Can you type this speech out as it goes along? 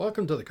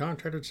Welcome to the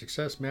Contractor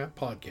Success Map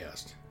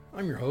podcast.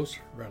 I'm your host,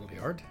 Bradley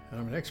Hart, and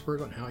I'm an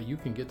expert on how you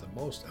can get the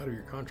most out of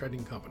your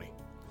contracting company.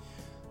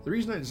 The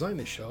reason I designed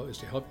this show is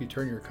to help you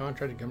turn your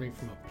contracting company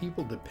from a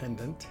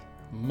people-dependent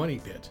money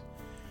pit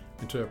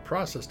into a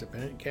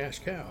process-dependent cash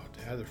cow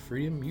to have the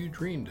freedom you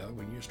dreamed of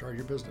when you started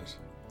your business.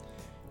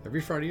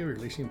 Every Friday, we're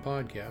releasing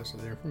podcasts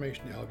with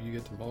information to help you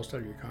get the most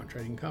out of your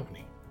contracting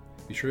company.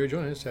 Be sure to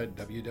join us at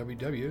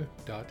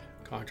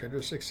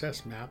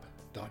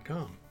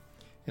www.contractorsuccessmap.com.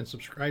 and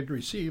subscribe to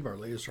receive our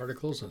latest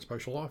articles and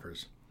special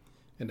offers.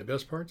 And the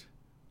best part,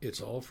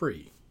 it's all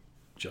free,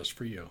 just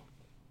for you.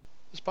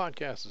 This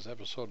podcast is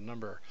episode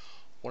number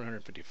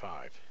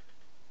 155,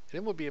 and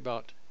it will be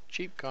about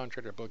cheap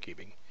contractor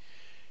bookkeeping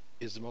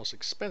is the most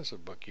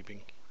expensive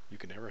bookkeeping you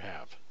can ever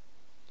have.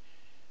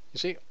 You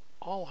see,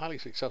 all highly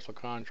successful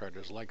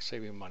contractors like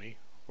saving money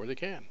where they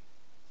can,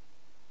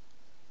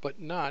 but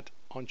not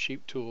on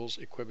cheap tools,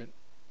 equipment,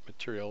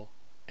 material,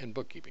 and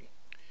bookkeeping,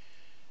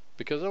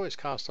 because it always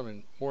costs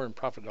them more in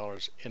profit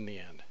dollars in the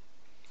end.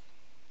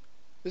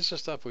 This is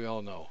stuff we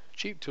all know.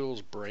 Cheap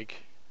tools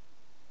break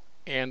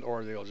and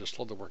or they'll just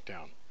slow the work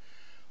down,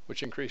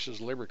 which increases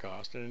labor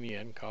cost and in the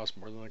end costs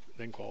more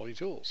than quality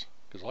tools,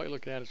 because all you're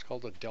looking at is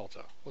called a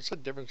delta. What's the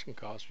difference in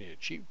cost between a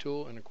cheap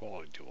tool and a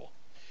quality tool?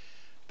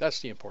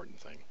 That's the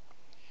important thing.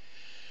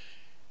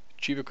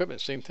 Cheap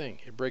equipment, same thing.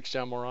 It breaks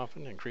down more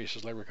often,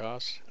 increases labor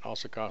costs, and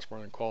also costs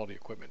more than quality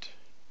equipment.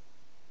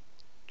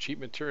 Cheap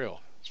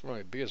material, it's one of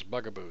my biggest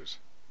bugaboos,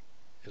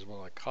 is one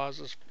of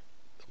the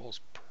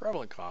most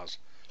prevalent cause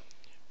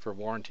for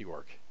warranty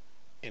work.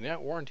 And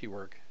that warranty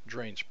work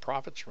drains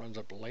profits, runs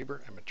up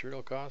labor and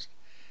material cost,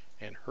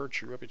 and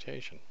hurts your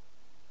reputation.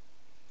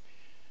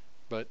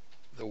 But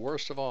the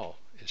worst of all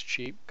is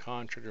cheap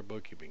contractor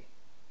bookkeeping,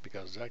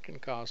 because that can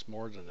cost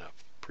more than the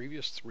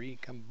previous three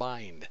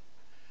combined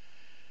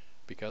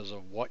because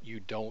of what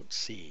you don't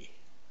see.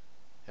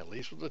 At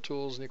least with the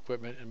tools and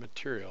equipment and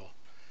material,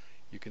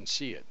 you can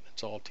see it.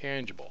 It's all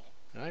tangible.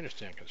 And I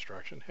understand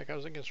construction. Heck, I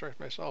was in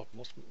construction myself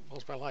most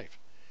of my life.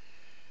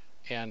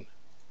 And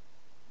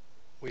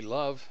we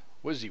love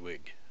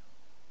WYSIWYG.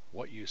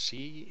 What you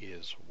see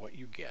is what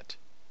you get.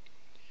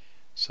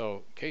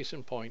 So, case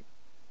in point,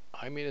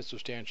 I made a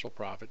substantial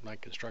profit. My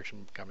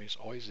construction companies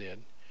always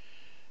did.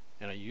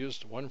 And I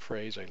used one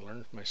phrase I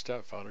learned from my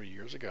stepfather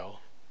years ago,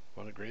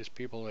 one of the greatest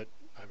people that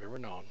I've ever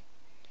known.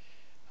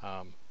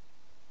 A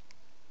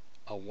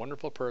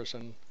wonderful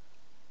person,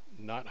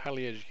 not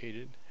highly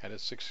educated, had a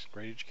 6th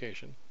grade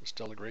education, was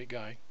still a great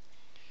guy,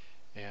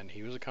 and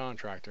he was a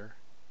contractor,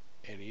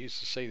 and he used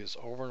to say this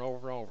over and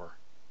over and over: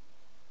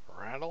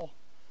 Randall,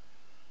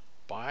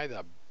 buy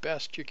the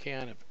best you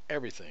can of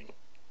everything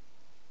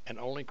and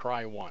only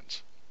cry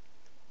once.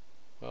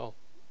 Well,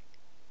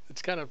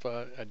 it's kind of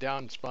a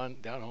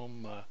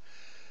down-home,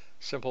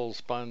 simple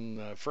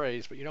spun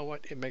phrase, but you know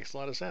what? It makes a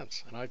lot of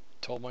sense. And I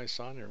told my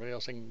son and everybody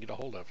else I can get a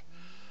hold of,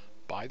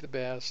 buy the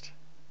best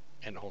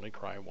and only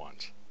cry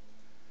once.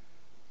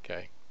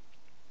 Okay,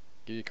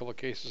 give you a couple of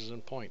cases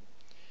in point.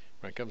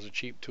 When it comes to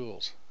cheap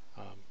tools,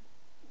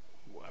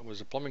 I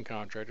was a plumbing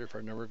contractor for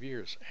a number of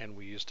years, and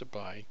we used to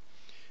buy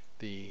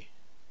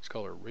it's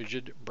called a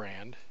rigid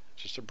brand,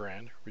 just a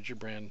brand, rigid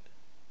brand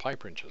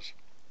pipe wrenches,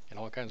 and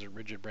all kinds of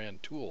rigid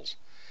brand tools.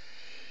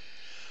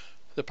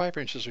 The pipe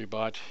wrenches we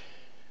bought,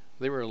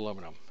 they were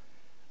aluminum,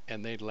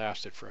 and they'd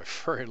lasted for a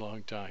very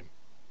long time.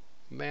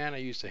 Man, I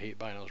used to hate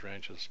buying those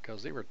wrenches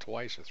because they were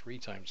twice or 3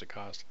 times the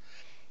cost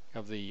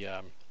of the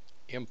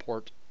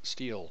import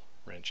steel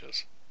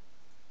wrenches.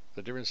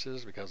 The difference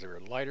is because they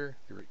were lighter,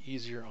 they were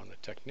easier on the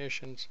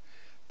technicians,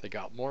 they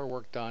got more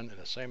work done in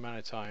the same amount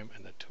of time,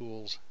 and the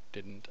tools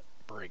didn't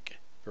break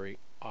very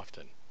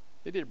often.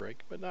 They did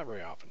break, but not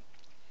very often.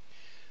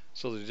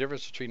 So the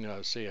difference between,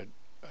 say, a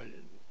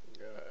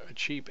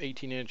cheap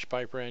 18-inch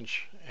pipe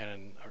wrench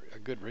and a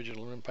good rigid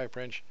aluminum pipe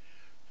wrench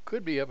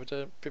could be up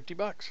to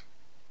 $50.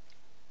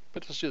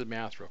 But let's do the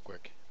math real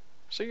quick.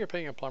 Say you're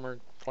paying a plumber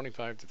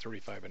 $25 to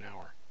 $35 an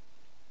hour.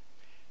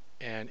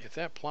 And if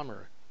that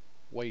plumber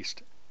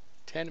wastes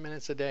 10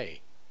 minutes a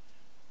day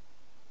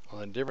on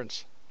the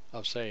difference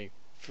of, say,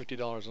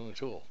 $50 on the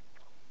tool,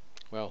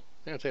 well,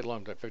 it's going to take a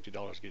long time for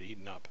 $50 to get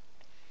eaten up.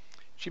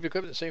 Cheap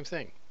equipment, the same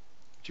thing.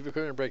 Cheap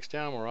equipment breaks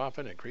down more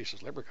often,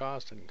 increases labor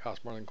cost, and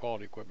costs more than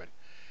quality equipment.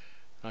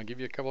 I'll give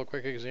you a couple of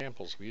quick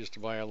examples. We used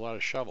to buy a lot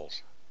of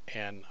shovels,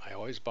 and I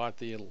always bought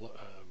the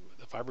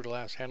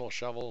fiberglass handle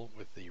shovel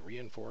with the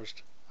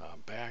reinforced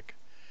back.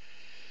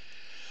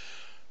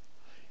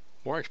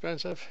 More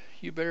expensive?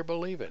 You better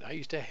believe it. I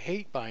used to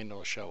hate buying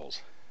those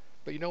shovels.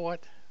 But you know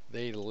what?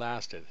 They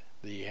lasted.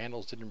 The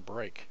handles didn't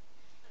break.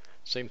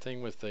 Same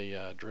thing with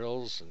the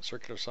drills and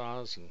circular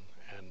saws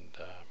and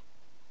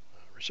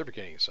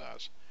reciprocating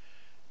saws.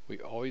 We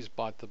always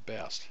bought the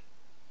best.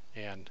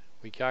 And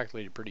we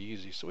calculated pretty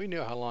easy. So we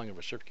knew how long a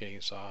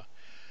reciprocating saw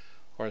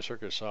or a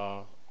circular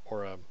saw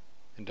or a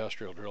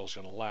industrial drill is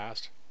going to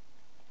last.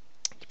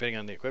 Depending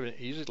on the equipment,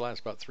 it usually lasts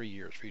about 3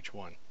 years for each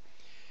one.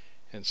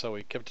 And so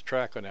we kept a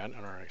track on that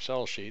on our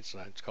Excel sheets,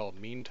 and it's called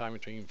mean time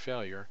between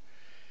failure.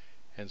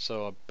 And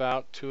so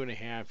about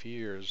 2.5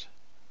 years,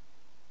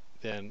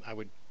 then I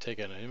would take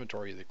an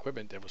inventory of the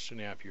equipment that was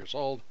 2.5 years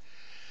old,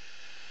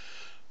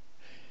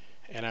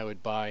 and I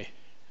would buy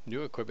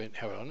new equipment,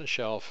 have it on the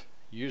shelf,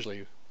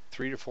 usually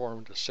 3 to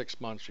 4 to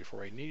 6 months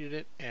before I needed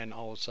it, and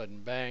all of a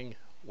sudden, bang,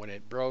 when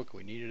it broke,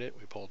 we needed it,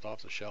 we pulled it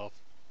off the shelf,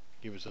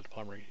 give it to the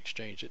plumber,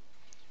 exchange it,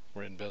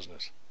 we're in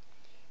business.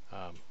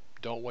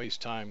 Don't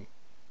waste time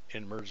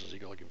in emergency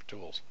go looking for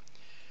tools.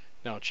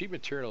 Now, cheap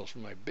material is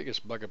one of my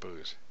biggest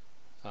bugaboos,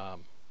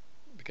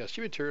 because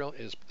cheap material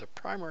is the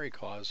primary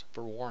cause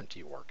for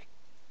warranty work.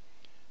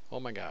 Oh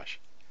my gosh.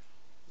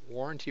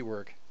 Warranty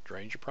work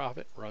drains your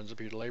profit, runs up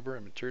your labor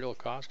and material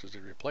costs because they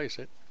replace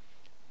it,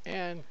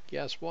 and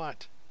guess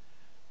what?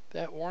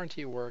 That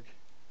warranty work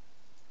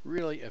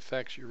really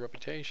affects your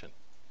reputation.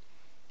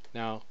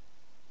 Now,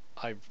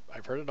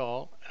 I've heard it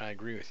all, and I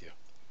agree with you.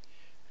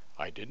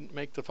 I didn't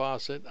make the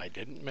faucet, I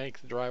didn't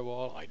make the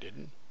drywall, I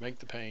didn't make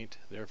the paint,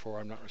 therefore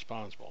I'm not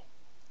responsible.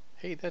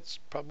 Hey, that's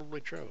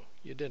probably true.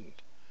 You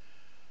didn't.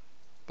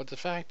 But the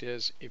fact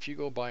is, if you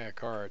go buy a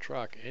car or a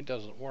truck and it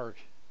doesn't work,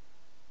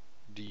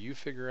 do you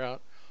figure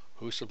out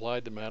who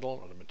supplied the metal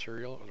or the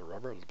material or the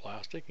rubber or the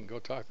plastic and go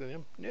talk to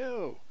them?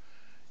 No.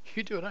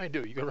 You do what I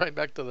do. You go right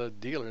back to the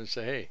dealer and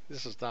say, hey,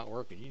 this is not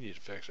working. You need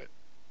to fix it.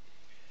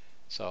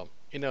 So,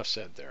 enough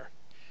said there.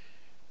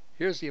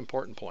 Here's the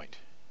important point.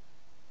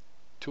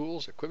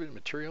 Tools, equipment,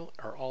 material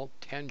are all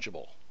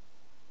tangible.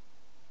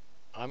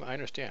 I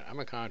understand. I'm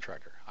a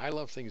contractor. I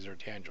love things that are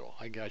tangible.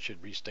 I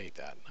should restate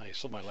that. I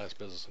sold my last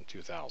business in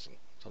 2000,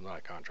 so I'm not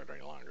a contractor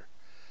any longer.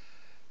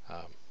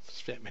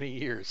 Spent many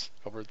years,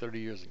 over 30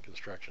 years in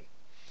construction.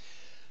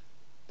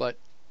 But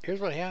here's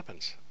what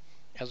happens.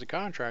 As a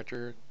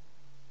contractor,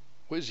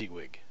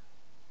 WYSIWYG.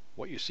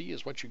 What you see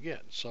is what you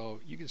get. So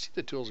you can see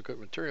the tools,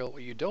 equipment, material.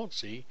 What you don't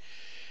see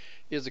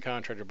is the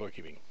contractor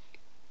bookkeeping.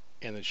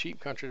 And the cheap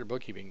contractor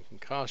bookkeeping can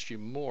cost you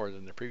more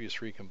than the previous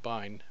three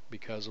combined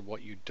because of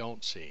what you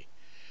don't see.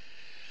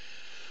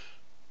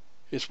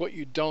 It's what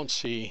you don't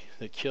see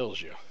that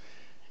kills you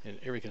in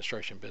every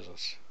construction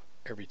business,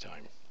 every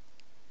time.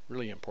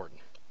 Really important.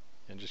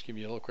 And just give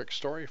you a little quick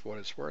story for what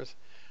it's worth.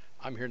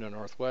 I'm here in the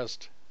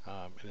Northwest,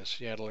 in the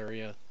Seattle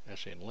area,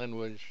 actually in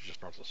Linwood,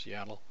 just north of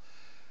Seattle.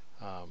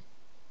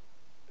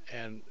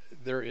 And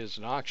there is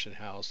an auction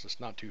house that's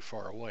not too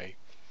far away,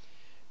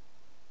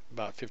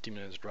 about 50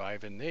 minutes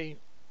drive, and they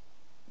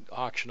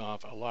auction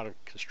off a lot of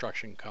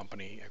construction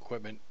company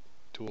equipment,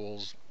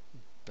 tools,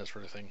 that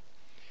sort of thing.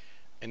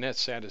 And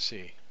that's sad to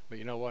see. But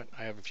you know what?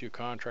 I have a few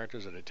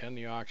contractors that attend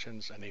the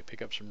auctions, and they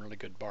pick up some really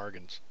good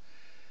bargains.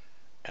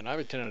 And I've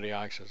attended the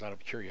auctions out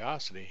of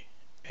curiosity,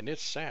 and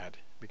it's sad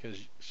because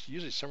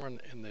usually somewhere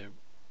in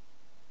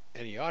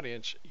the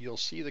audience, you'll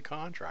see the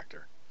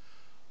contractor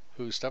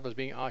whose stuff is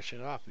being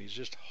auctioned off, and he's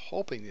just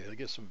hoping that he'll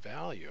get some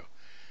value.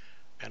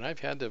 And I've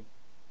had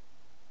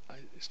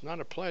it's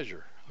not a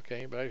pleasure,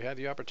 okay, but I've had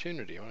the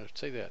opportunity, I want to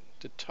say that,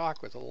 to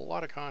talk with a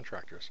lot of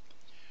contractors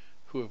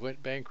who have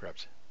went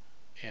bankrupt.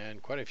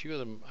 And quite a few of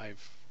them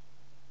I've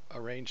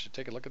arranged to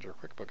take a look at their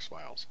QuickBooks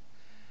files.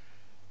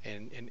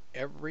 And in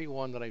every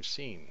one that I've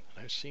seen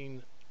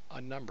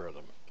a number of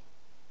them.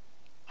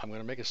 I'm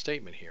going to make a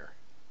statement here.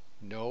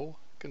 No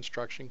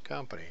construction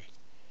company,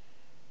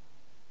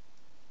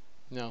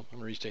 no, I'm going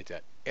to restate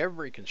that.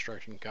 Every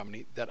construction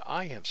company that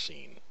I have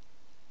seen,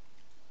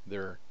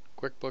 their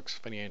QuickBooks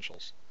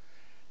financials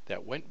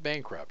that went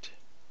bankrupt,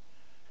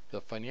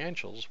 the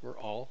financials were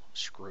all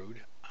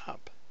screwed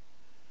up.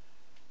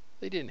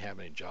 They didn't have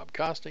any job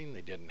costing.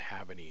 They didn't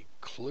have any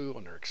clue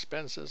on their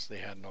expenses. They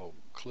had no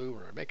clue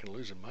when they're making or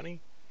losing money.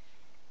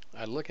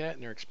 I look at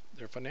it, and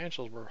their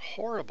financials were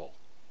horrible.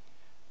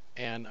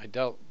 And I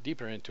delved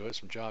deeper into it,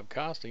 some job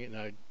costing,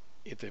 and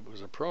if it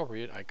was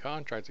appropriate, I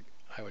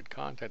would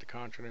contact the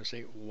contractor and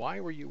say,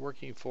 why were you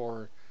working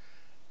for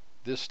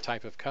this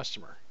type of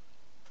customer?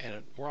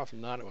 And more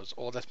often than not, it was,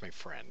 oh, that's my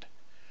friend,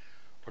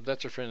 or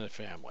that's a friend of the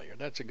family, or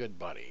that's a good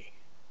buddy,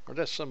 or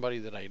that's somebody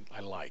that I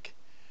like.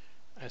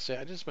 I say,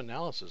 I did some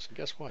analysis, and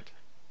guess what?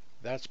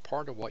 That's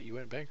part of what you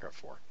went bankrupt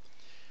for.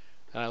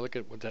 And I look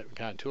at what that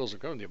kind of tools and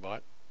equipment they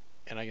bought,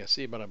 and I can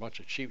see about a bunch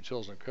of cheap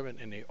tools and equipment,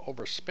 and they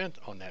overspent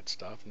on that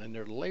stuff, and then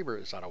their labor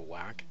is out of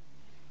whack.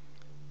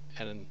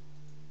 And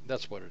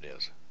that's what it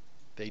is.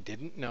 They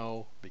didn't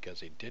know because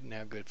they didn't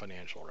have good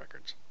financial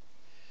records.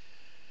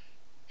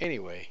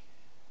 Anyway,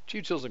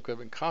 cheap tools and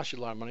equipment cost you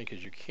a lot of money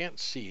because you can't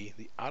see.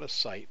 The out of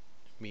sight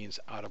means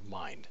out of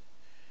mind.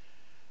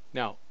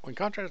 Now, when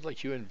contractors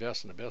like you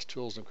invest in the best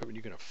tools and equipment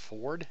you can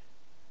afford,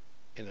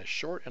 in the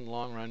short and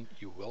long run,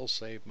 you will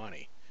save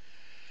money.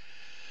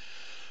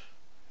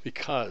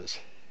 Because,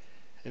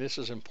 and this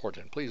is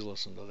important, please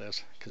listen to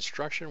this,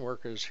 construction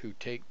workers who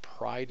take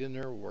pride in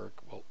their work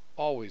will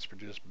always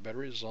produce better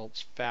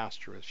results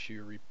faster with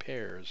fewer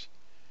repairs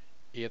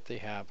if they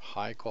have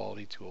high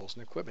quality tools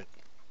and equipment.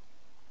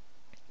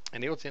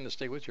 And they will tend to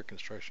stay with your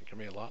construction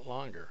company a lot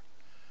longer,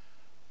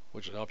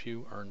 which will help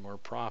you earn more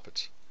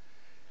profits.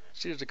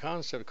 See, there's a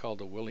concept called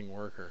the willing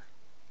worker.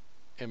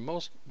 And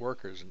most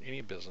workers in any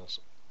business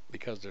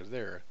because they're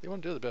there. They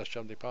want to do the best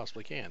job they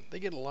possibly can. They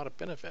get a lot of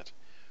benefit.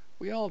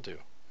 We all do.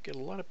 Get a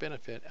lot of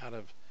benefit out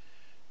of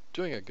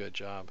doing a good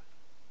job,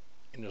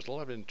 and there's a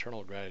lot of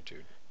internal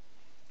gratitude.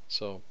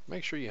 So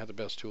make sure you have the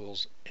best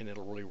tools, and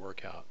it'll really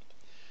work out.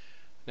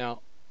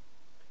 Now,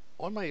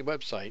 on my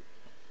website,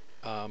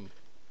 I've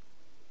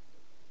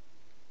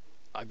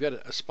got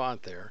a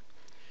spot there.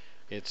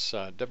 It's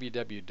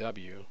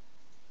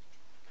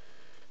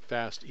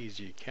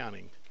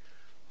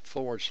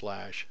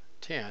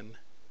www.fasteasyaccounting.com/10.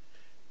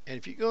 And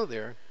if you go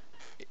there,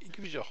 it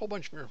gives you a whole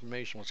bunch of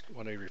information,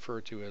 what I refer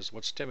to as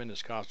what's 10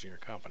 minutes costing your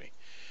company.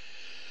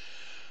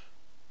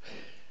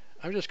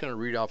 I'm just going to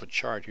read off a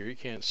chart here. You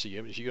can't see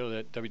it, but if you go to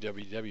that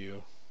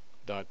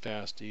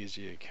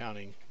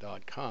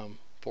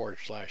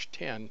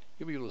www.fasteasyaccounting.com/10,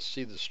 you'll be able to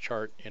see this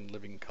chart in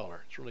living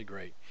color. It's really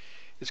great.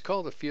 It's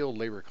called the field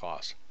labor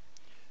cost.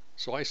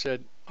 So I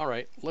said, all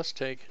right, let's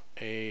take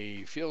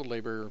a field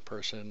labor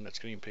person that's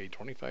getting paid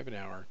 $25 an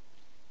hour,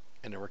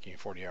 and they're working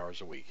 40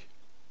 hours a week.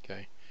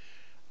 Okay?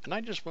 And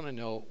I just want to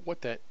know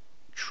what that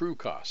true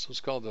cost.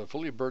 It's called the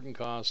fully burdened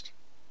cost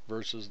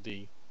versus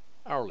the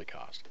hourly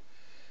cost.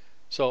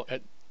 So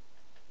at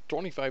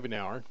 $25 an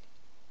hour,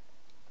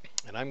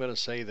 and I'm going to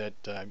say that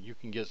you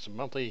can get some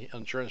monthly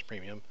insurance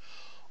premium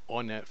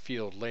on that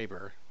field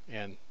labor,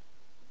 and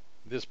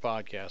this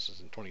podcast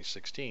is in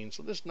 2016,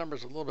 so this number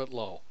is a little bit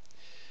low.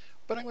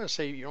 But I'm going to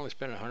say you're only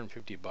spending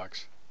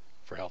 $150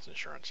 for health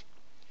insurance.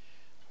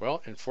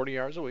 Well, in 40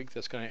 hours a week,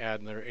 that's going to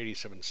add another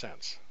 87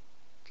 cents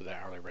to the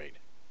hourly rate.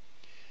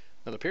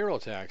 Now the payroll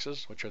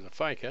taxes, which are the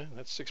FICA,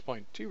 that's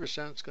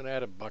 6.2%, it's going to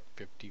add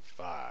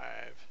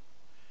 $1.55.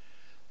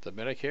 The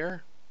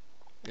Medicare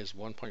is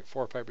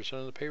 1.45%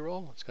 of the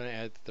payroll. It's going to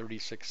add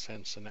 36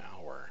 cents an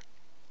hour.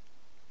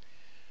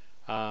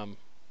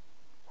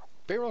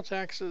 Payroll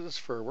taxes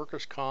for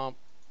workers' comp,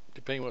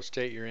 depending what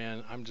state you're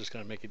in, I'm just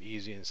going to make it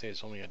easy and say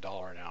it's only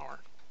 $1 an hour.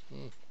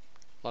 A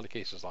lot of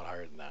cases a lot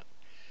higher than that.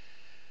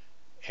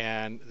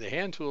 And the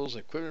hand tools,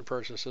 equipment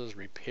purchases,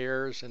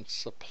 repairs, and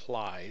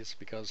supplies,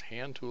 because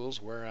hand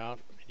tools wear out,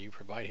 and you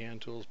provide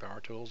hand tools, power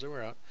tools, they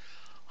wear out.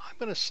 I'm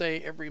going to say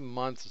every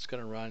month it's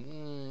going to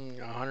run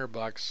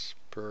 $100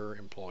 per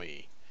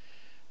employee.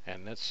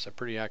 And that's a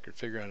pretty accurate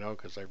figure, I know,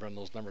 because I've run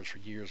those numbers for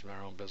years in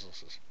our own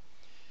businesses.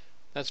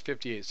 That's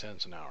 58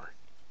 cents an hour.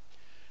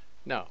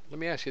 Now, let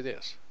me ask you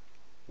this.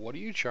 What do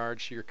you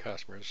charge to your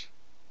customers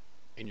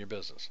in your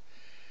business?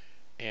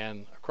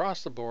 And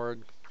across the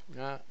board,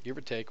 give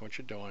or take what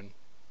you're doing,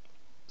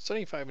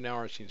 $75 an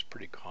hour seems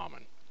pretty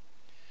common.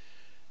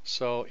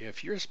 So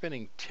if you're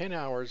spending 10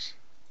 hours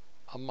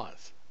a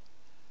month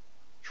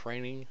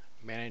training,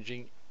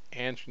 managing,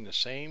 answering the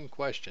same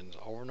questions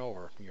over and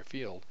over from your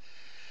field,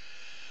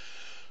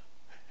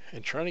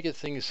 and trying to get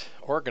things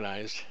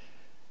organized,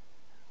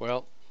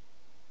 well,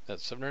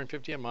 that's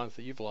 $750 a month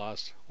that you've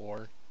lost,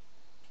 or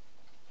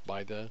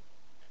by the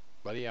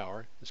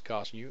hour, it's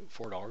costing you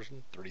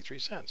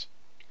 $4.33.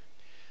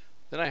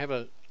 Then I have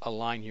a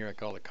line here I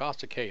call the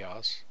cost of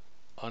chaos,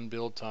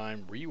 unbilled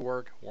time,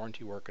 rework,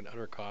 warranty work, and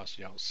other costs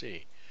you don't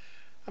see.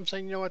 I'm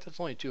saying, you know what, that's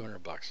only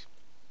 $200.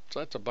 So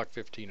that's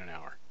 $1.15 an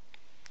hour.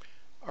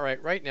 All right,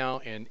 right now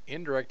in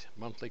indirect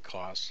monthly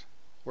costs,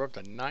 we're up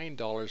to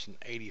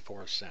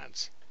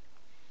 $9.84.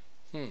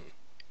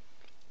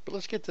 But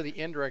let's get to the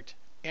indirect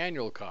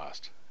annual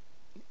cost.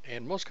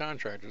 And most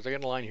contractors, I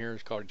got a line here,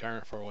 it's called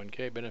retirement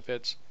 401k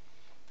benefits.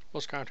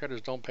 Most contractors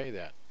don't pay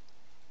that.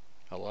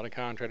 A lot of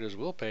contractors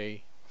will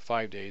pay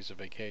 5 days of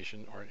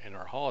vacation and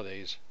our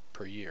holidays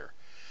per year.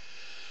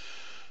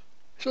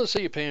 So let's say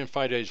you're paying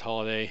 5 days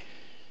holiday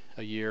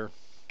a year.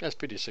 That's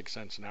 56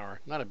 cents an hour.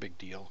 Not a big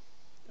deal.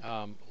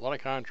 A lot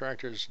of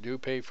contractors do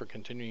pay for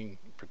attending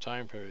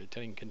continuing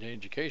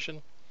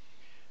education.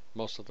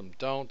 Most of them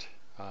don't.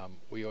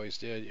 We always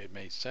did. It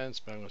made sense,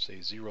 but I'm going to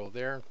say zero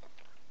there.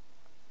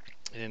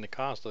 And then the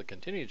cost of the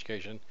continuing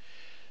education,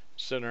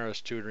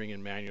 seminars, tutoring,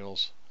 and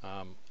manuals.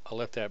 I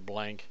left that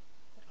blank.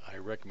 I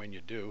recommend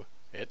you do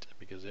it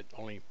because it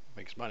only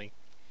makes money.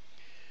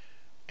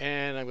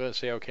 And I'm going to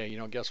say, okay,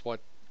 guess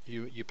what?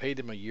 You paid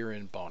them a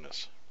year-end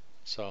bonus.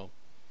 So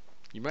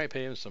you might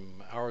pay them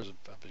some hours of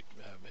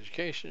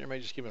education, or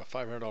might just give them a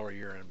 $500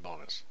 year-end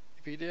bonus.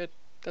 If you did,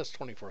 that's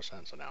 24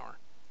 cents an hour.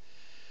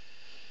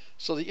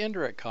 So the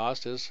indirect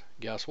cost is,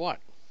 guess what?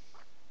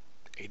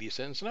 80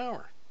 cents an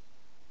hour.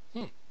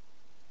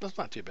 That's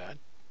not too bad.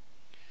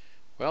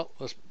 Well,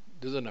 let's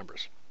do the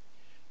numbers.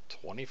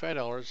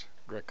 $25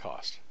 direct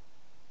cost.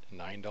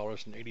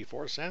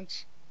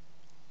 $9.84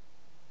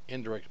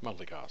 indirect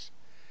monthly cost.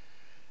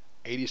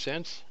 80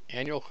 cents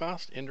annual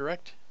cost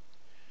indirect.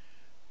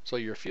 So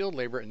your field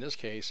labor in this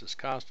case is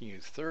costing you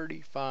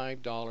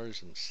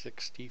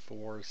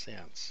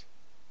 $35.64.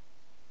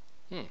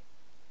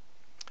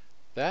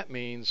 That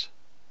means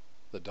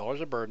the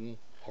dollars of burden,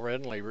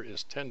 overhead and labor,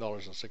 is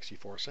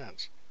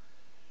 $10.64.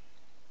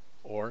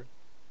 Or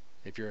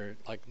if you're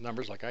like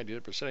numbers like I do,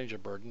 the percentage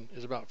of burden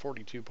is about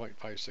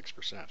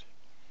 42.56%.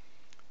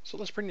 So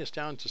let's bring this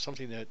down to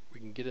something that we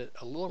can get it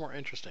a little more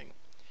interesting.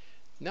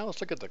 Now let's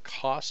look at the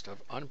cost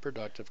of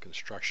unproductive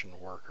construction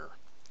worker.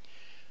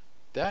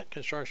 That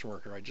construction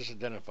worker I just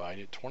identified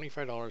at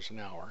 $25 an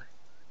hour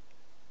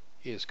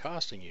is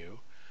costing you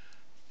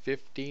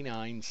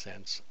 59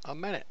 cents a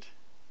minute.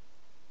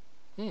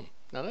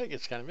 Now that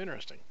gets kind of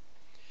interesting.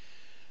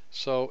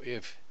 So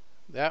if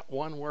that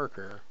one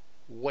worker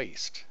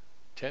wastes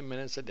 10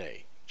 minutes a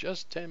day,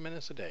 just 10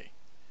 minutes a day,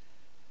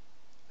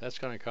 that's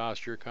going to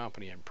cost your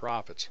company in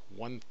profits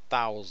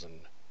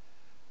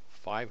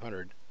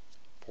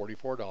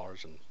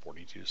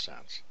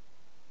 $1,544.42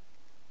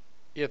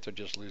 if they're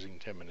just losing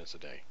 10 minutes a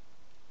day.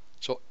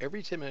 So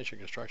every 10 minutes your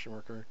construction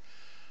worker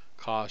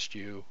costs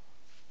you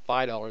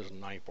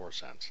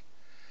 $5.94.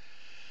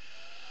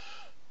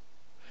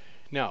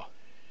 Now,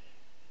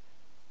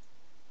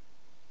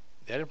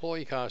 that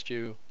employee cost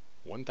you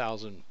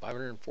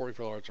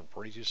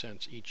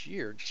 $1,544.42 each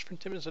year just for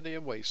 10 minutes a day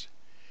of waste,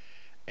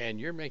 and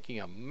you're making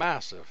a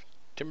massive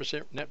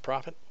 10% net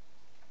profit.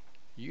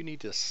 You need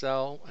to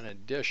sell an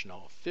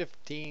additional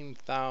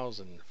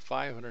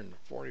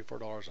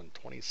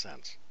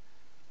 $15,544.20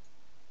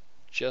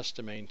 just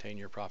to maintain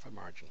your profit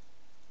margin.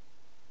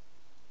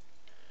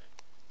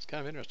 It's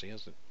kind of interesting,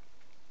 isn't it?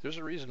 There's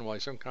a reason why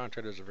some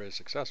contractors are very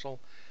successful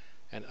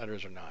and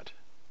others are not.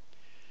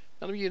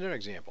 Now let me give you another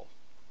example.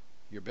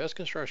 Your best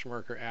construction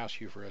worker asks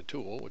you for a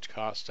tool which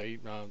costs, say,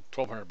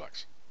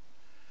 $1,200,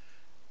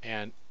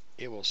 and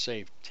it will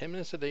save 10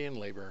 minutes a day in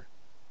labor.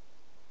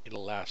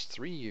 It'll last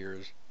 3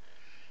 years,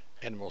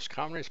 and the most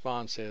common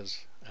response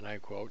is, and I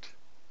quote,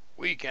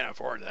 "We can't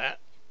afford that.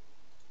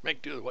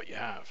 Make do with what you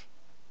have."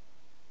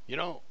 You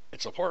know,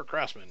 it's a poor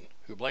craftsman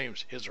who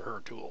blames his or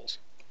her tools.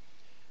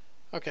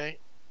 Okay,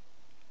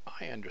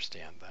 I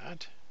understand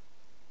that.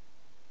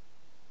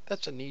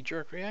 That's a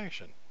knee-jerk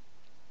reaction.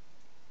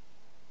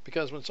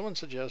 Because when someone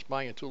suggests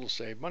buying a tool to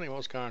save money,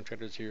 most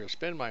contractors hear,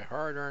 "Spend my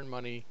hard-earned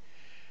money,"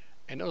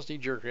 and those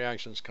knee-jerk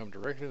reactions come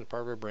directly to the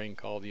part of our brain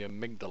called the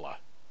amygdala.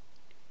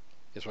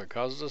 It's what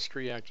causes us to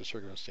react to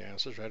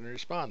circumstances rather than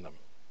respond to them.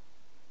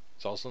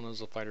 It's also known as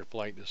the fight or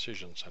flight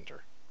decision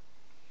center.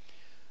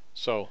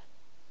 So,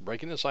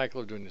 breaking the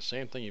cycle of doing the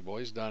same thing you've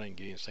always done and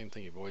getting the same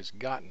thing you've always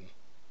gotten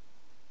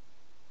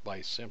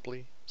by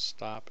simply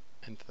stop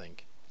and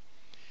think.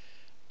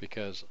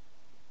 Because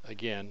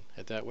again,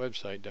 at that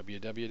website,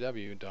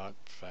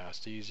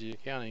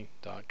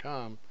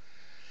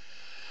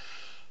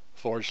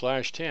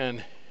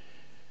 www.fasteasyaccounting.com/10,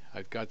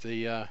 I've got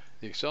the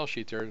Excel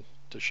sheet there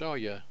to show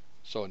you.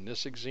 So in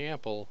this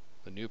example,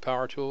 the new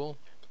power tool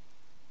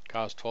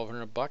costs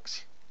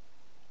 $1,200.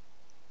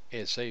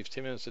 It saves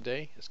 10 minutes a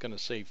day. It's going to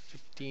save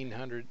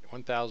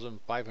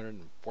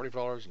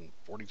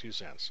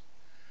 $1,540.42.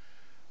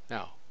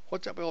 Now,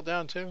 what's that boil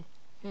down to?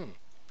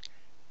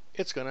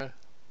 It's going to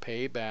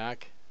pay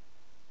back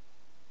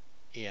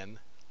in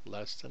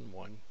less than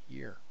 1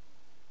 year.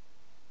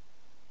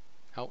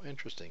 How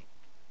interesting.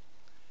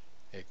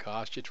 It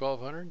cost you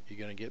 $1,200, you're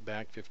going to get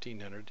back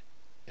 $1,500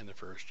 in the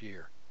first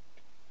year.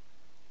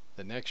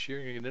 The next year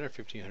you're going to get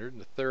another $1,500, and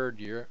the third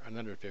year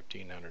another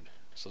 $1,500.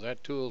 So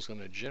that tool is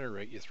going to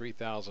generate you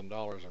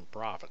 $3,000 in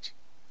profits.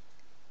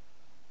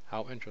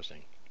 How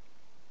interesting.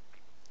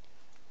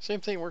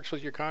 Same thing works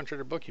with your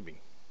contractor bookkeeping.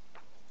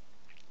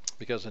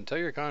 Because until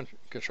your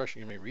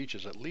construction company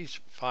reaches at least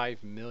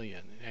 $5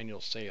 million in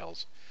annual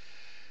sales,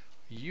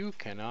 you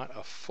cannot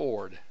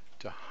afford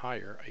to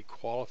hire a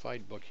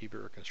qualified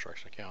bookkeeper or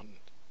construction accountant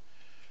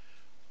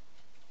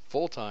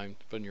full-time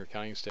in your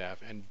accounting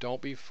staff. And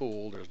don't be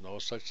fooled, there's no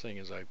such thing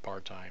as a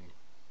part-time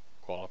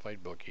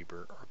qualified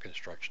bookkeeper or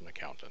construction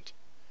accountant.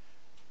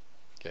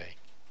 Okay,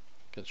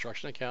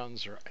 construction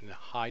accountants are in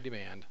high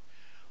demand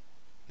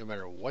no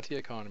matter what the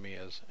economy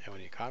is, and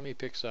when the economy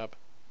picks up,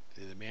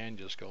 the demand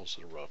just goes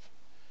to the roof.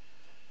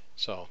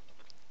 So,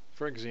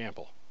 for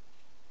example,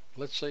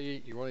 let's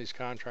say you're one of these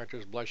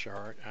contractors, bless your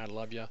heart, I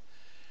love you.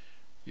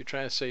 You're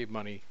trying to save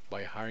money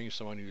by hiring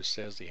someone who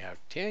says they have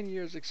 10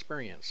 years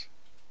experience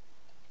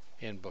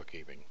in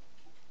bookkeeping.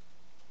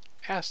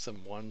 Ask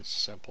them one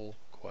simple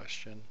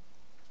question,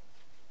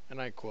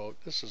 and I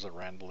quote, this is a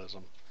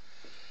Randallism.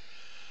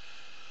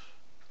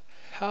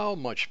 How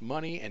much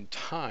money and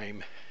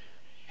time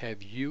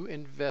have you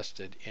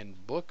invested in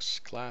books,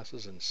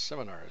 classes, and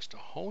seminars to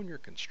hone your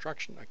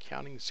construction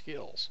accounting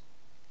skills,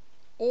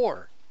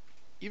 or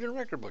even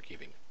record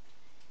bookkeeping,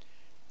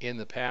 in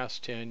the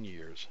past 10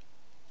 years?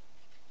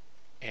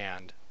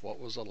 And what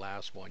was the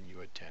last one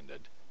you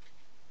attended?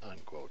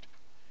 Unquote.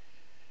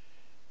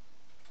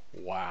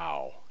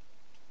 Wow.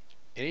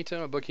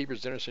 Anytime a bookkeeper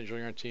is interested in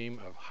joining our team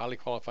of highly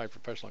qualified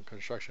professional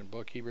construction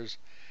bookkeepers,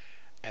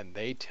 and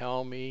they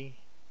tell me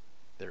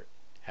they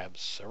have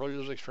several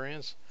years of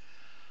experience,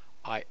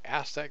 I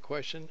ask that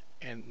question,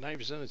 and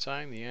 90% of the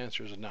time the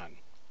answer is none.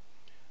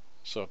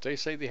 So if they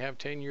say they have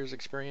 10 years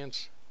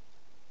experience,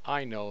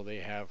 I know they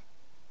have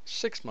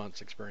 6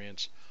 months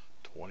experience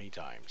 20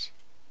 times.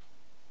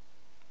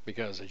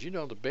 Because as you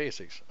know, the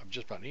basics of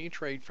just about any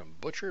trade, from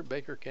butcher,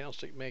 baker,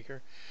 candlestick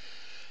maker,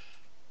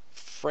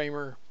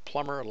 framer,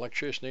 plumber,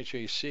 electrician,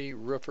 HVAC,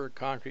 roofer,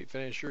 concrete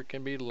finisher,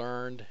 can be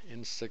learned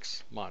in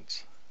 6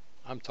 months.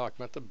 I'm talking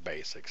about the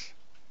basics.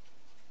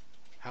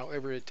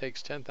 However, it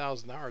takes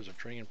 10,000 hours of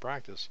training and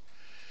practice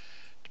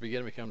to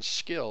begin to become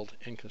skilled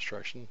in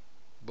construction,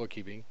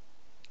 bookkeeping,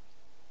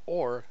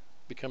 or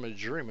become a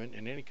journeyman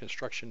in any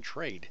construction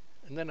trade,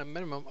 and then a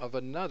minimum of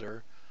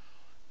another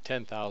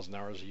 10,000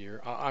 hours a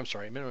year. A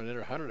minimum of another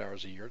 100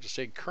 hours a year to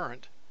stay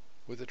current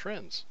with the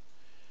trends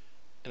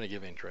in a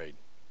given trade.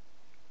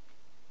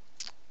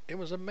 It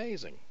was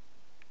amazing.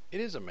 It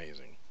is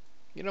amazing.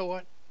 You know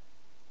what?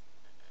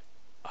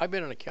 I've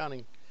been in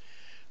accounting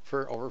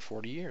for over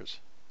 40 years.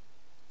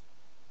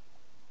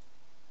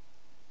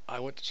 I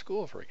went to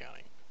school for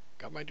accounting,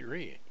 got my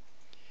degree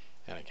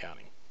in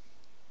accounting,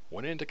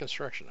 went into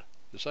construction,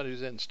 decided to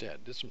do that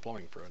instead, did some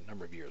plumbing for a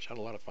number of years, had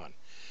a lot of fun.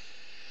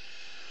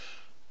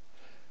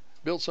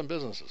 Built some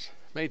businesses,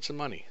 made some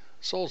money,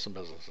 sold some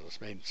businesses,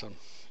 made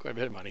quite a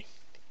bit of money.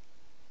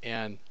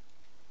 And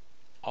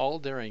all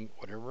during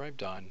whatever I've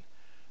done,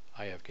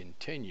 I have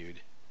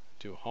continued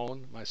to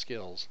hone my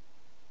skills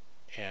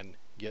and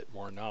get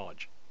more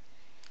knowledge.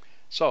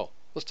 So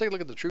let's take a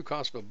look at the true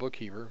cost of a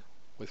bookkeeper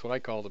with what I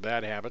call the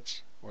bad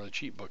habits, or the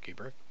cheap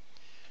bookkeeper,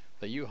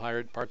 that you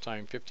hired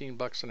part-time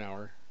 $15 an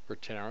hour for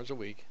 10 hours a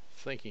week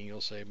thinking you'll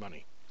save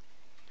money.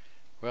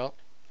 Well,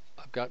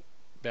 I've got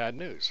bad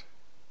news.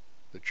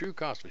 The true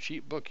cost of a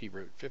cheap bookkeeper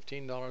at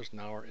 $15 an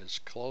hour is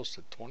close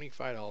to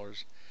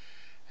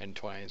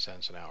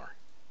 $25.20 an hour.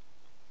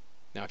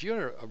 Now, if you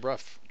want a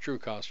rough true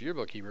cost of your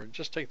bookkeeper,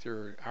 just take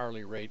their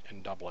hourly rate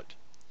and double it.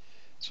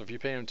 So if you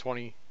pay them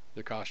 $20,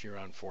 they're costing you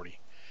around $40.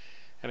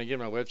 And again,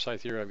 my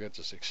website here, I've got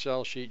this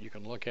Excel sheet you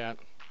can look at.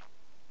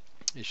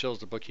 It shows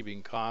the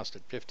bookkeeping cost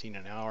at $15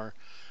 an hour.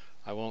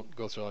 I won't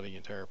go through all the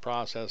entire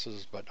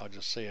processes, but I'll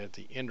just say that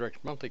the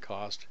indirect monthly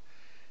cost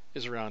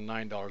is around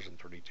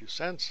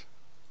 $9.32.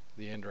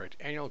 The indirect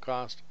annual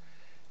cost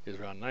is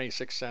around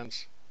 96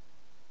 cents.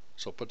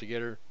 So put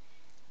together,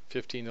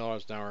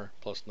 $15 an hour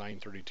plus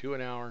 $9.32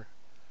 an hour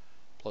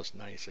plus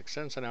 96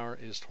 cents an hour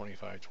is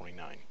 $25.29.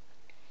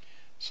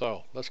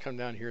 So let's come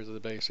down here to the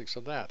basics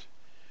of that.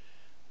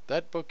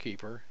 That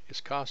bookkeeper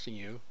is costing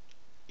you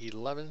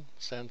 11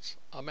 cents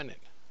a minute.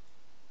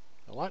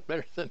 A lot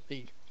better than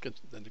the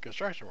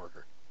construction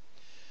worker.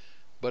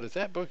 But if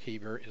that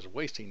bookkeeper is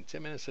wasting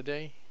 10 minutes a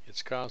day,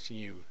 it's costing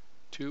you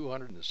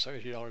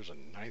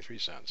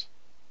 $270.93.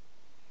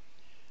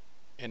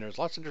 And there's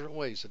lots of different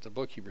ways that the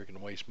bookkeeper can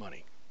waste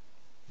money.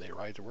 They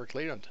ride to work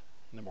late in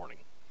the morning.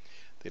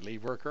 They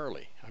leave work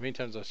early. How many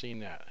times I've seen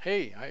that?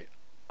 Hey,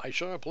 I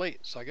showed up late,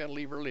 so I got to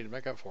leave early to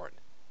make up for it.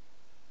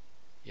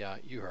 Yeah,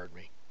 you heard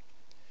me.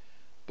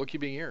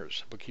 Bookkeeping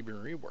errors, bookkeeping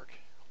rework,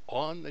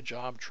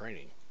 on-the-job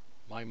training,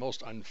 my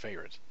most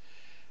unfavorite.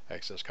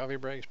 Excess coffee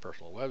breaks,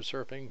 personal web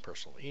surfing,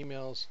 personal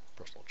emails,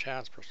 personal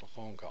chats, personal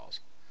phone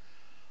calls.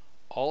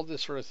 All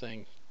this sort of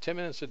thing, 10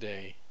 minutes a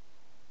day,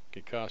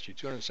 could cost you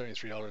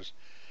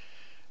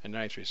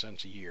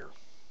 $273.93 a year.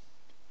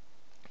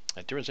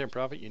 At 10%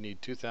 profit, you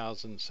need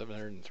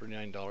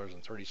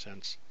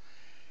 $2,739.30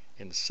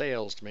 in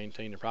sales to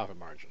maintain the profit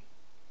margin.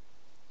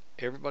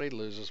 Everybody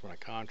loses when a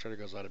contractor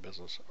goes out of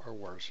business, or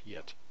worse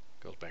yet,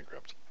 goes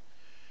bankrupt.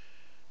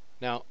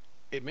 Now,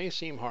 it may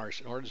seem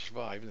harsh. In order to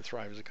survive and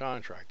thrive as a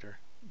contractor,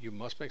 you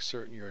must make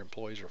certain your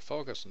employees are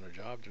focused on their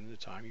job during the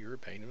time you are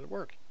paying them to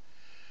work.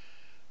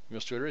 You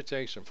must do whatever it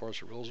takes to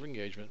enforce the rules of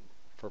engagement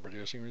for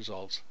producing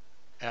results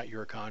at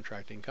your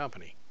contracting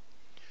company,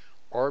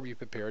 or be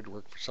prepared to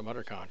work for some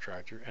other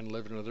contractor and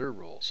live under their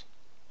rules.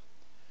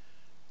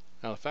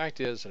 Now, the fact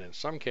is that in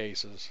some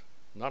cases,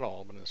 not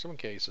all, but in some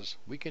cases,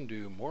 we can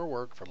do more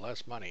work for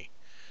less money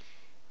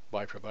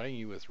by providing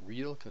you with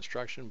real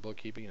construction,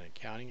 bookkeeping, and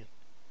accounting,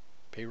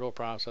 payroll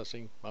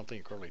processing, monthly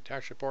and quarterly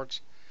tax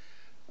reports,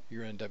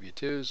 year-end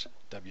W-2s,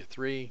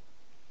 W-3,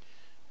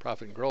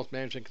 profit and growth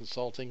management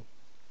consulting,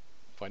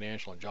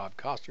 financial and job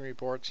costing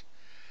reports,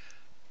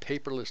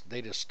 paperless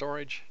data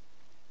storage,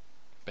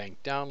 bank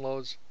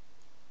downloads,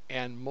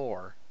 and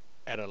more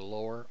at a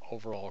lower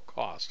overall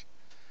cost.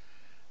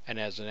 And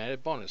as an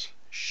added bonus,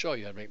 show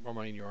you how to make more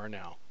money than you are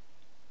now.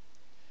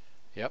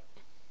 Yep.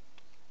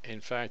 In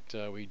fact,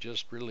 we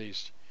just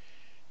released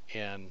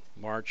in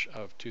March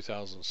of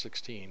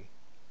 2016,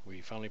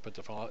 we finally put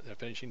the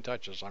finishing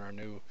touches on our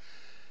new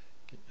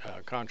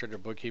contractor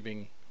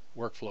bookkeeping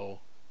workflow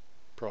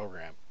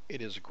program.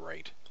 It is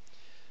great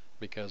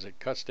because it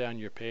cuts down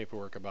your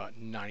paperwork about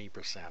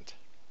 90%.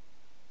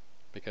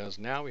 Because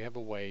now we have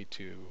a way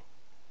to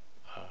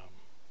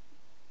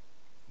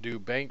do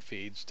bank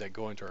feeds that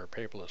go into our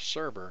paperless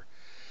server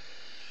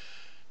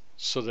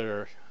so that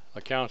our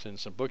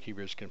accountants and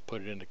bookkeepers can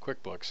put it into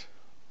QuickBooks.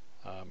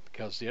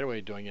 Because the other way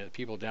of doing it,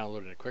 people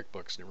download it into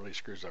QuickBooks and it really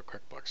screws up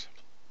QuickBooks.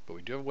 But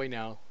we do have a way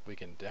now we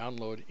can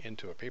download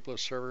into a paperless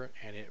server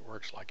and it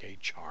works like a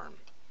charm.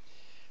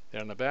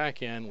 Then on the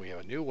back end, we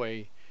have a new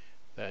way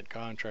that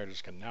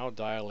contractors can now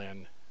dial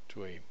in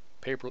to an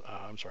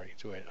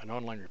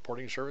online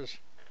reporting service.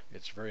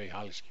 It's very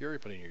highly secure. You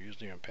put in your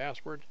username and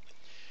password,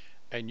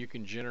 and you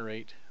can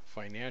generate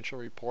financial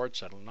reports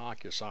that'll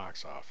knock your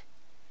socks off.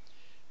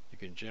 You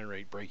can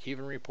generate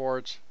break-even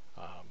reports,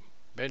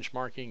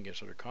 benchmarking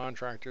against other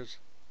contractors,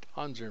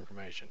 tons of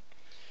information.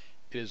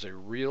 It is a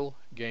real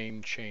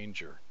game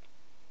changer.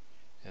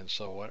 And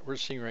so what we're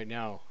seeing right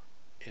now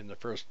in the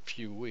first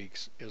few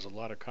weeks is a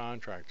lot of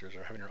contractors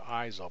are having their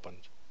eyes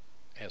opened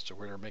as to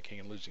where they're making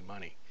and losing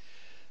money.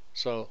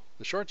 So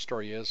the short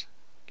story is,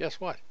 guess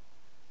what?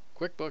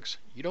 QuickBooks,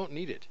 you don't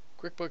need it.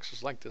 QuickBooks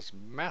is like this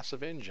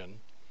massive engine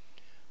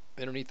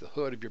underneath the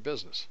hood of your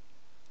business.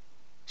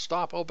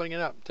 Stop opening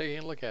it up, taking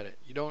a look at it.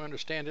 You don't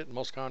understand it, and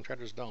most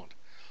contractors don't.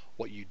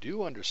 What you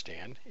do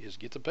understand is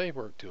get the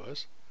paperwork to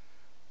us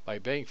by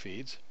bank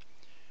feeds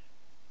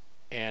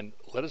and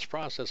let us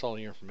process all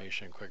the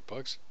information in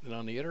QuickBooks. And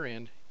on the other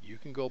end, you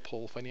can go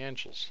pull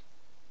financials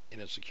in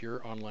a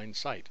secure online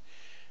site.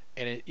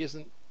 And it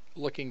isn't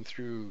looking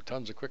through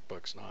tons of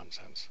QuickBooks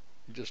nonsense.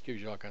 It just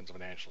gives you all kinds of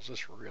financials.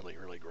 It's really,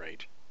 really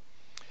great.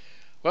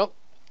 Well,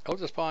 I hope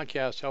this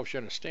podcast helps you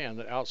understand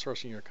that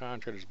outsourcing your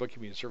contractor's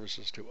bookkeeping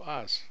services to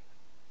us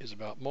is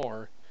about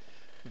more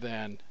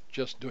than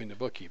just doing the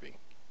bookkeeping.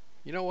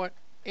 You know what?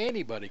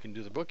 Anybody can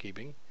do the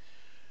bookkeeping.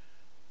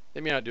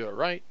 They may not do it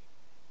right,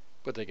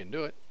 but they can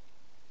do it.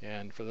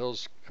 And for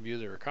those of you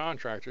that are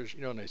contractors,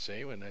 you know when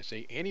they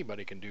say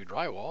anybody can do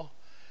drywall,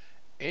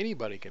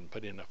 anybody can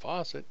put in a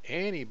faucet,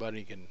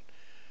 anybody can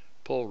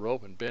pull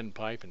rope and bend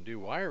pipe and do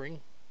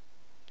wiring,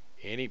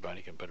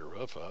 anybody can put a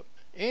roof up,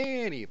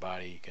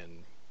 anybody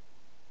can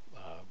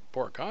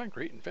pour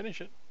concrete and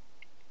finish it.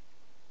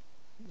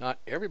 Not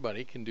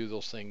everybody can do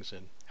those things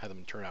and have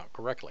them turn out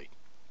correctly.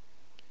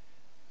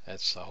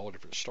 That's a whole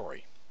different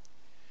story.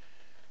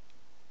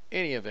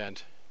 Any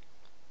event,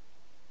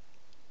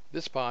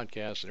 this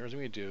podcast and everything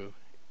we do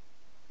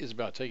is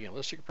about taking a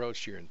holistic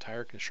approach to your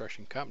entire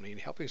construction company and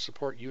helping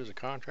support you as a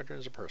contractor and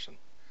as a person.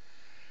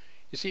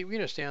 You see, we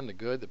understand the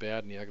good, the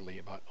bad, and the ugly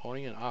about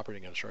owning and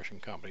operating construction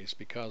companies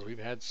because we've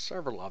had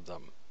several of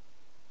them.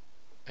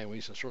 And we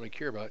sincerely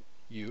care about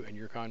you and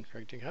your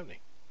contracting company.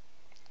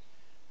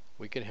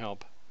 We can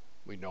help.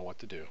 We know what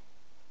to do.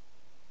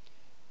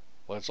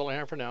 Well, that's all I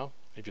have for now.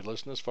 If you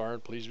listen this far,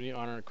 please be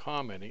honored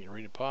commenting and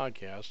read a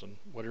podcast on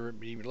whatever it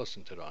be you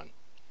listened to it on.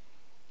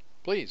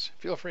 Please,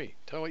 feel free.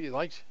 Tell what you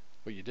liked,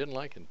 what you didn't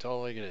like, and tell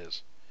it like it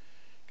is.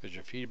 Because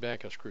your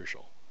feedback is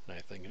crucial, and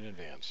I think in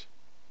advance.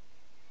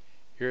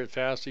 Here at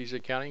Fast Easy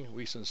Accounting,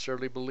 we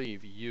sincerely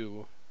believe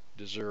you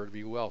deserve to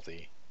be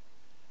wealthy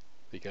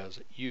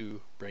because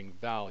you bring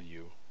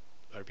value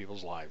to other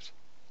people's lives.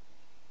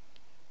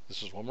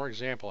 This is one more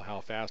example of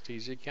how Fast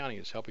Easy Accounting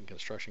is helping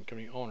construction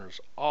company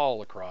owners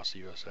all across the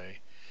USA,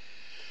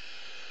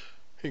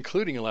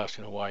 including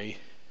Alaska and Hawaii,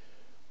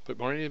 put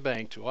money in the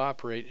bank to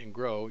operate and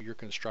grow your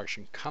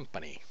construction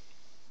company.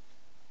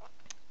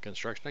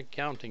 Construction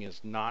accounting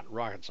is not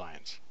rocket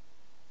science.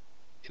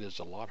 It is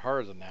a lot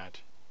harder than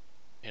that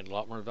and a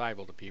lot more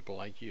valuable to people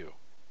like you.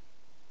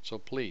 So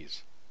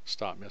please,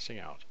 stop missing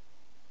out.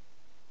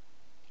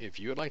 If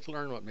you would like to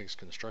learn what makes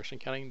construction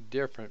accounting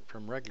different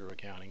from regular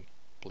accounting,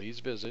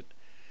 please visit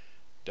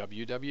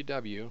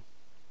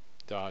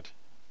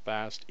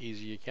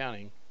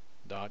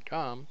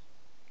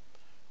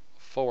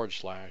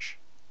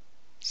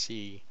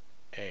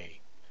www.fasteasyaccounting.com/CA.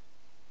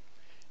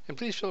 And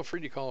please feel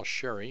free to call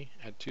Sherry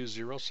at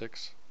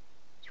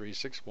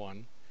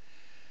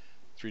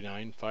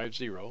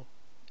 206-361-3950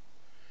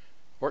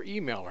 or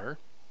email her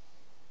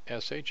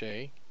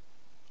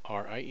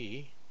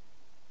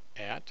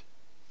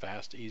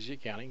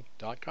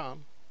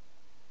sharie@fasteasyaccounting.com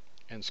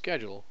and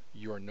schedule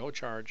your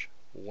no-charge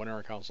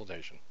 1-hour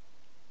consultation.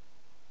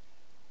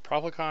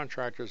 Profitable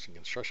contractors and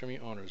construction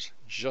owners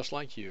just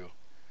like you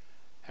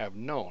have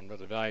known about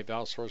the value of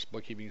outsourced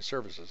bookkeeping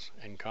services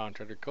and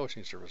contractor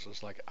coaching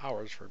services like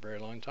ours for a very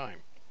long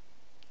time.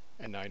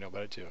 And now you know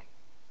about it too.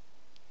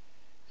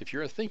 If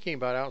you're thinking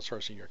about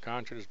outsourcing your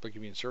contractor's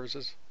bookkeeping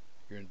services,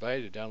 you're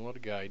invited to download a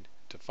guide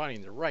to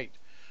finding the right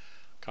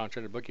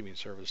contractor bookkeeping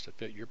service to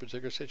fit your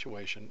particular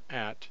situation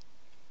at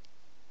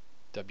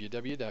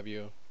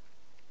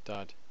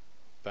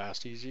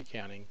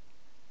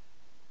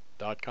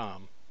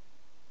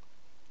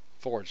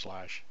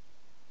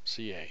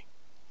www.fasteasyaccounting.com/CA.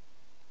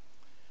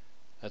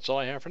 That's all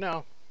I have for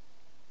now.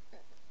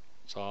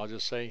 So I'll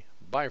just say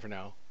bye for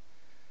now.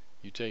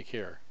 You take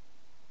care.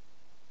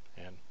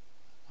 And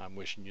I'm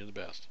wishing you the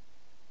best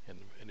in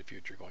the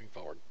future going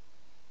forward.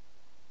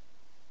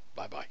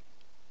 Bye-bye.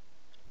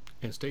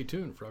 And stay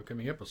tuned for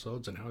upcoming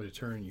episodes on how to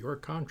turn your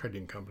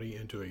contracting company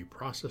into a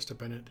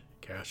process-dependent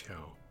cash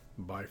cow.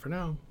 Bye for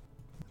now.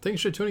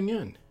 Thanks for tuning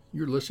in.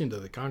 You're listening to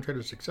the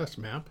Contractor Success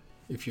Map.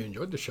 If you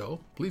enjoyed the show,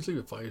 please leave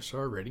a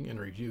 5-star rating and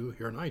review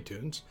here on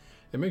iTunes.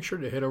 And make sure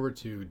to head over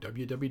to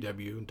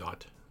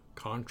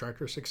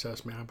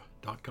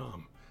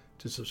www.contractorsuccessmap.com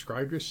to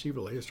subscribe to receive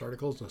the latest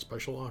articles and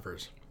special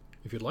offers.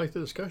 If you'd like to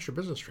discuss your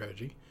business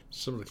strategy,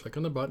 simply click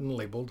on the button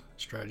labeled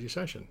Strategy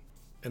Session.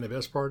 And the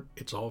best part,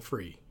 it's all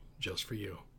free, just for you.